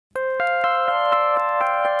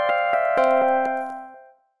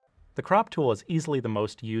The crop tool is easily the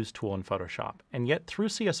most used tool in Photoshop, and yet through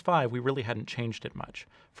CS5 we really hadn't changed it much.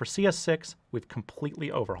 For CS6, we've completely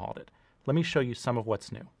overhauled it. Let me show you some of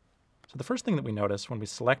what's new. So the first thing that we notice when we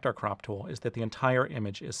select our crop tool is that the entire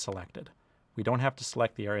image is selected. We don't have to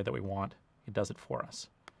select the area that we want, it does it for us.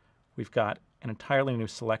 We've got an entirely new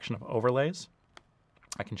selection of overlays.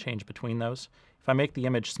 I can change between those. If I make the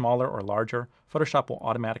image smaller or larger, Photoshop will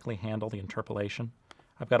automatically handle the interpolation.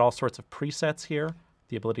 I've got all sorts of presets here,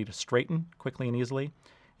 the ability to straighten quickly and easily.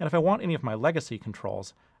 And if I want any of my legacy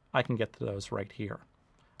controls, I can get to those right here.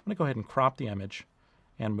 I'm going to go ahead and crop the image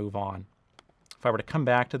and move on. If I were to come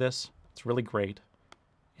back to this, what's really great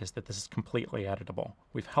is that this is completely editable.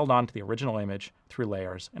 We've held on to the original image through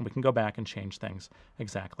layers, and we can go back and change things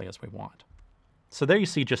exactly as we want. So there you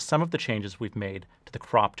see just some of the changes we've made to the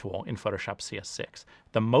crop tool in Photoshop CS6,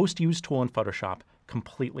 the most used tool in Photoshop,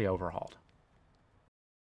 completely overhauled.